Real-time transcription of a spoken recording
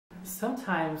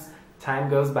sometimes time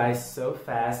goes by so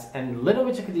fast, and Little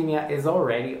Witch Academia is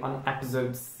already on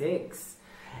episode 6.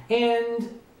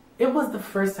 And it was the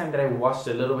first time that I watched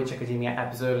the Little Witch Academia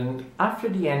episode, and after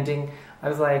the ending, I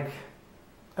was like,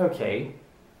 okay,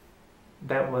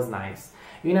 that was nice.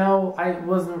 You know, I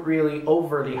wasn't really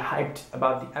overly hyped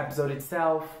about the episode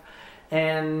itself,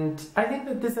 and I think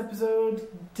that this episode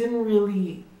didn't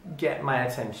really get my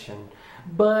attention.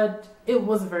 But it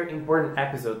was a very important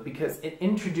episode because it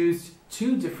introduced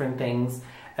two different things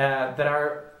that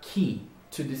are key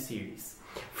to the series.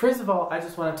 First of all, I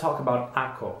just want to talk about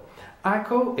Akko.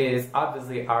 Akko is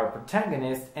obviously our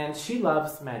protagonist and she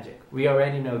loves magic. We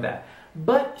already know that.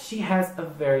 But she has a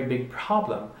very big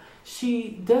problem.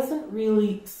 She doesn't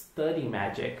really study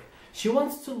magic. She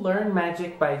wants to learn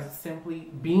magic by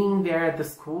simply being there at the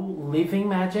school, living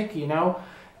magic, you know,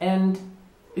 and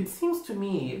it seems to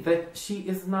me that she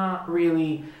is not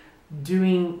really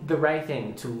doing the right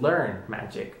thing to learn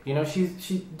magic. You know,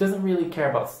 she doesn't really care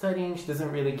about studying, she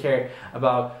doesn't really care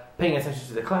about paying attention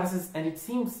to the classes, and it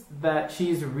seems that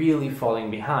she's really falling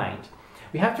behind.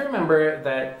 We have to remember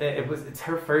that it's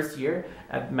her first year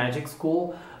at magic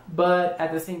school, but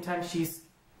at the same time she's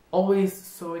always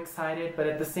so excited, but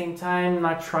at the same time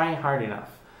not trying hard enough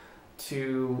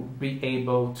to be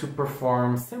able to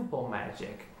perform simple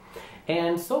magic.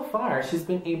 And so far, she's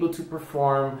been able to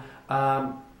perform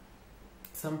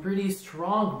some pretty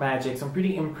strong magic, some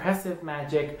pretty impressive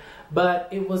magic, but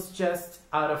it was just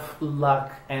out of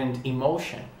luck and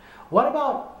emotion. What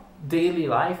about daily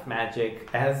life magic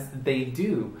as they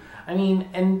do? I mean,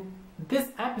 and this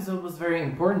episode was very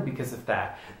important because of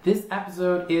that. This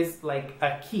episode is like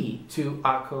a key to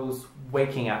Akko's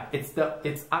waking up. It's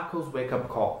Akko's wake-up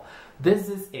call. This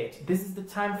is it. This is the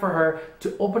time for her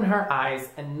to open her eyes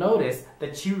and notice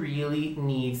that she really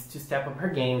needs to step up her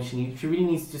game. She really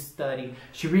needs to study.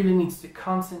 She really needs to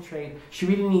concentrate. She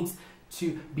really needs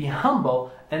to be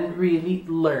humble and really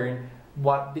learn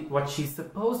what she's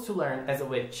supposed to learn as a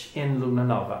witch in Luna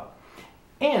Nova.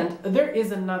 And there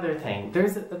is another thing.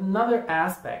 There's another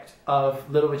aspect of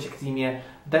Little Witch Academia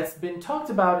that's been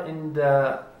talked about in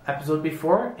the episode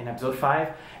before, in episode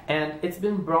 5, and it's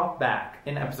been brought back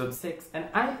in episode 6, and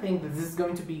I think that this is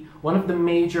going to be one of the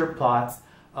major plots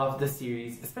of the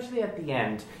series, especially at the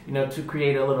end, you know, to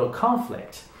create a little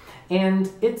conflict. And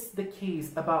it's the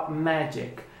case about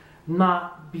magic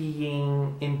not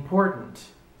being important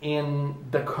in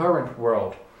the current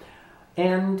world.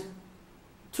 And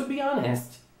to be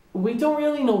honest, we don't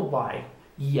really know why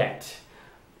yet.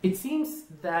 It seems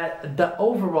that the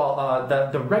overall,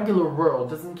 the regular world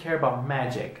doesn't care about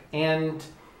magic, and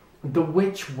the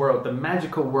witch world, the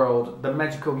magical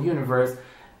universe,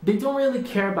 they don't really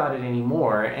care about it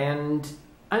anymore. And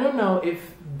I don't know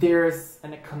if there's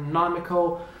an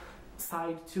economical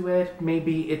side to it.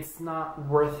 Maybe it's not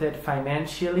worth it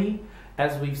financially,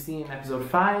 as we've seen in episode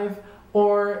 5,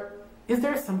 or is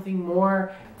there something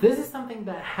more? This is something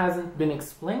that hasn't been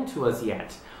explained to us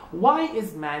yet. Why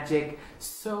is magic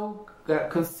so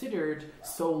considered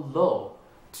so low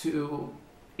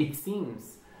it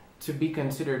seems to be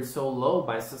considered so low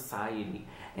by society?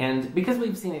 And because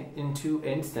we've seen it in 2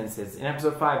 instances, in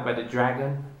episode 5 by the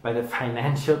dragon, by the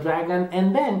financial dragon,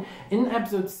 and then in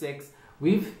episode 6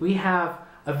 we have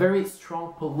a very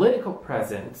strong political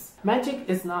presence. Magic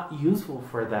is not useful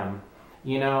for them,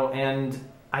 you know, and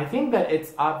I think that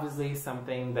it's obviously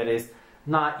something that is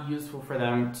not useful for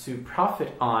them to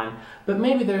profit on, but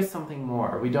maybe there's something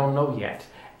more. We don't know yet.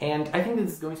 And I think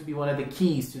this is going to be one of the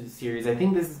keys to the series. I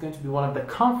think this is going to be one of the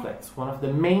conflicts, one of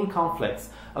the main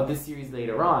conflicts of the series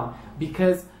later on,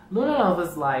 because Luna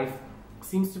Nova's life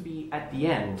seems to be at the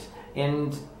end.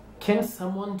 And can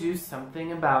someone do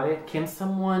something about it? Can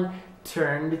someone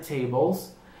turn the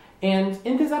tables? And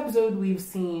in this episode, we've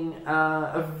seen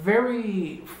a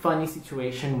very funny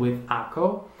situation with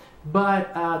Akko,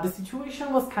 but the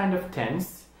situation was kind of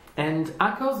tense, and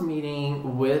Akko's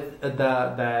meeting with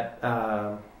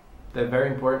the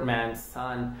very important man's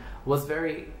son was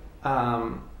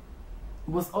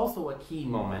was also a key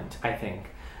moment, I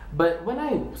think. But when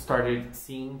I started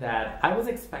seeing that, I was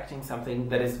expecting something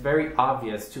that is very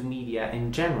obvious to media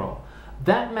in general.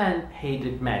 That man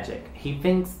hated magic. He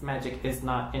thinks magic is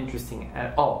not interesting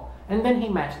at all. And then he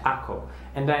met Akko.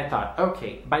 And then I thought,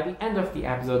 okay, by the end of the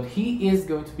episode, he is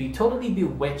going to be totally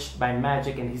bewitched by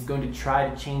magic and he's going to try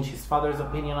to change his father's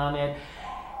opinion on it.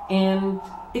 And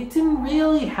it didn't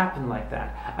really happen like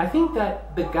that. I think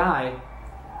that the guy,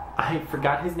 I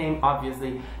forgot his name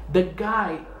obviously, the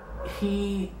guy,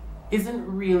 he isn't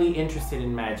really interested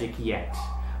in magic yet.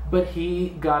 but he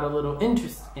got a little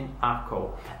interest in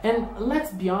Ako. And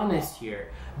let's be honest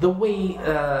here, the way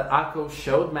Ako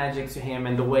showed magic to him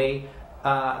and the way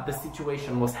the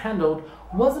situation was handled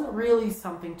wasn't really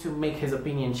something to make his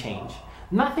opinion change.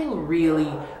 Nothing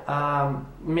really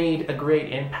made a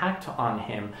great impact on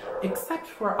him, except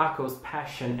for Ako's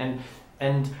passion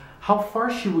and how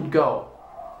far she would go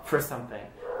for something.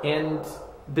 And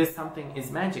this something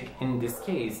is magic in this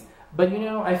case. But you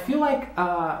know, I feel like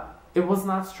it was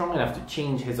not strong enough to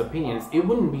change his opinions. It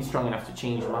wouldn't be strong enough to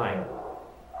change mine.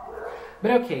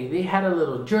 But okay, they had a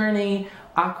little journey.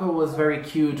 Ako was very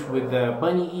cute with the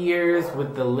bunny ears,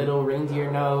 with the little reindeer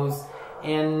nose.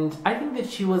 And I think that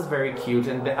she was very cute,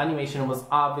 and the animation was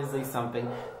obviously something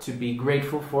to be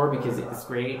grateful for because it is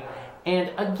great.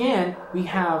 And again, we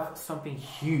have something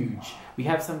huge. We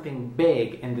have something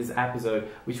big in this episode,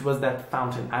 which was that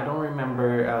fountain. I don't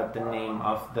remember the name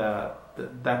of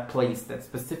that place, that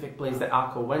specific place that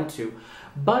Ako went to.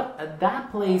 But that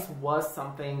place was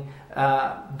something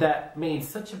that made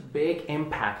such a big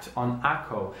impact on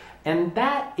Ako. And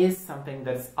that is something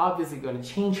that's obviously going to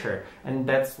change her. And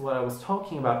that's what I was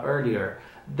talking about earlier.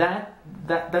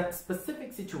 That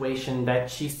specific situation that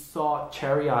she saw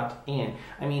Chariot in.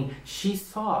 I mean, she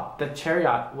saw that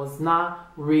Chariot was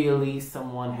not really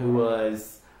someone who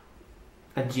was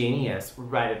a genius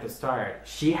right at the start.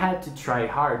 She had to try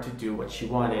hard to do what she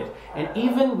wanted. And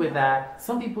even with that,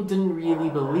 some people didn't really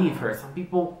believe her. Some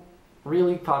people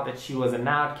really thought that she was an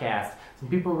outcast. Some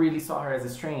people really saw her as a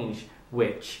strange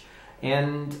witch.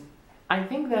 And I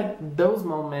think that those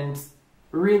moments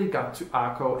really got to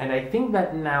Ako, and I think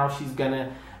that now she's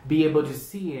gonna be able to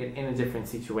see it in a different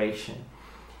situation.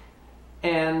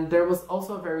 And there was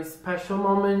also a very special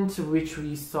moment in which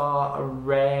we saw a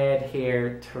red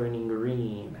hair turning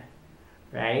green,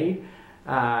 right?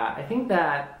 I think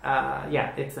that,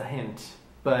 yeah, it's a hint,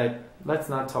 but let's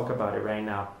not talk about it right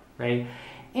now, right?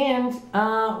 And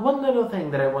one little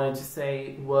thing that I wanted to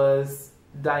say was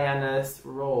Diana's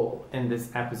role in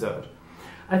this episode.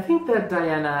 I think that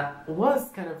Diana was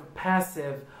kind of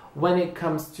passive when it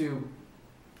comes to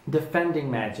defending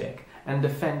magic and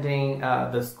defending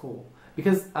the school.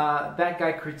 Because that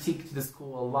guy critiqued the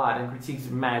school a lot and critiqued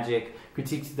magic,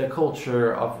 critiqued the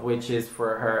culture of witches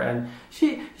for her, and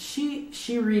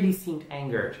she really seemed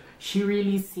angered. She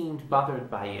really seemed bothered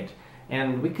by it,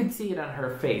 and we could see it on her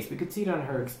face, we could see it on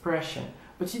her expression,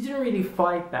 but she didn't really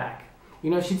fight back. You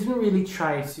know, she didn't really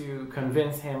try to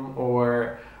convince him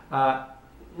or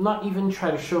not even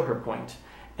try to show her point.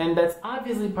 And that's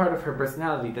obviously part of her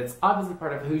personality. That's obviously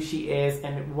part of who she is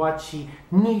and what she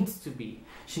needs to be.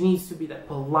 She needs to be that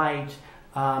polite,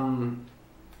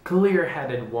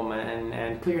 clear-headed woman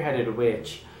and clear-headed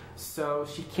witch. So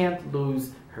she can't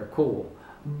lose her cool.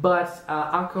 But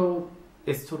Ako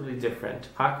is totally different.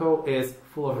 Ako is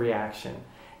full of reaction.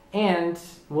 And,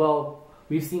 well,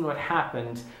 we've seen what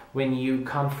happened when you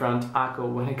confront Ako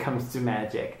when it comes to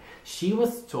magic. She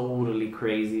was totally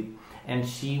crazy, and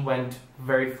she went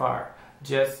very far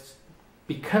just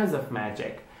because of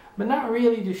magic, but not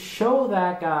really to show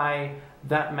that guy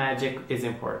that magic is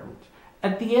important.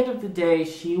 At the end of the day,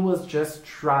 she was just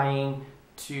trying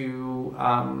to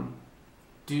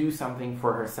do something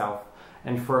for herself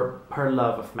and for her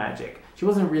love of magic. She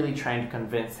wasn't really trying to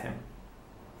convince him.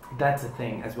 That's a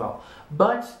thing as well.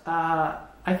 But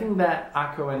I think that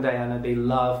Ako and Diana, they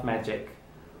love magic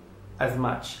as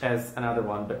much as another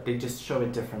one, but they just show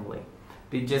it differently.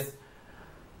 They just,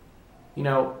 you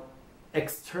know,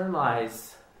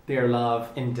 externalize their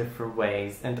love in different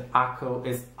ways, and Ako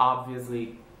is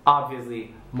obviously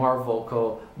more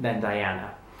vocal than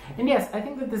Diana. And yes, I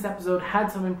think that this episode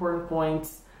had some important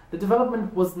points. The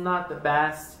development was not the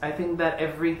best. I think that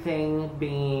everything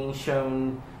being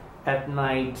shown at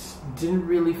night didn't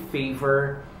really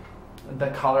favor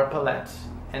the color palette,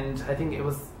 and I think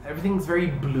everything's very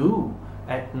blue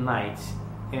at night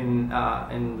in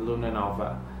Luna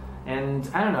Nova, and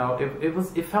I don't know,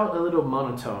 it felt a little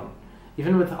monotone.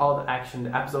 Even with all the action,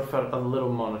 the episode felt a little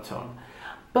monotone.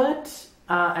 But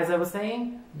as I was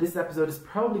saying, this episode is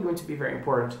probably going to be very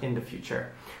important in the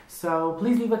future. So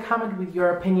please leave a comment with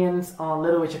your opinions on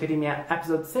Little Witch Academia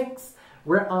episode 6.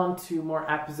 We're on to more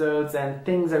episodes and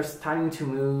things are starting to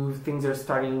move, things are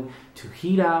starting to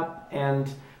heat up,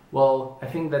 and well, I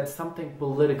think that something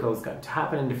political is going to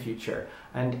happen in the future,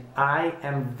 and I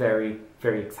am very,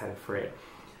 very excited for it.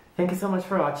 Thank you so much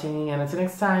for watching, and until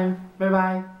next time, bye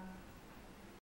bye!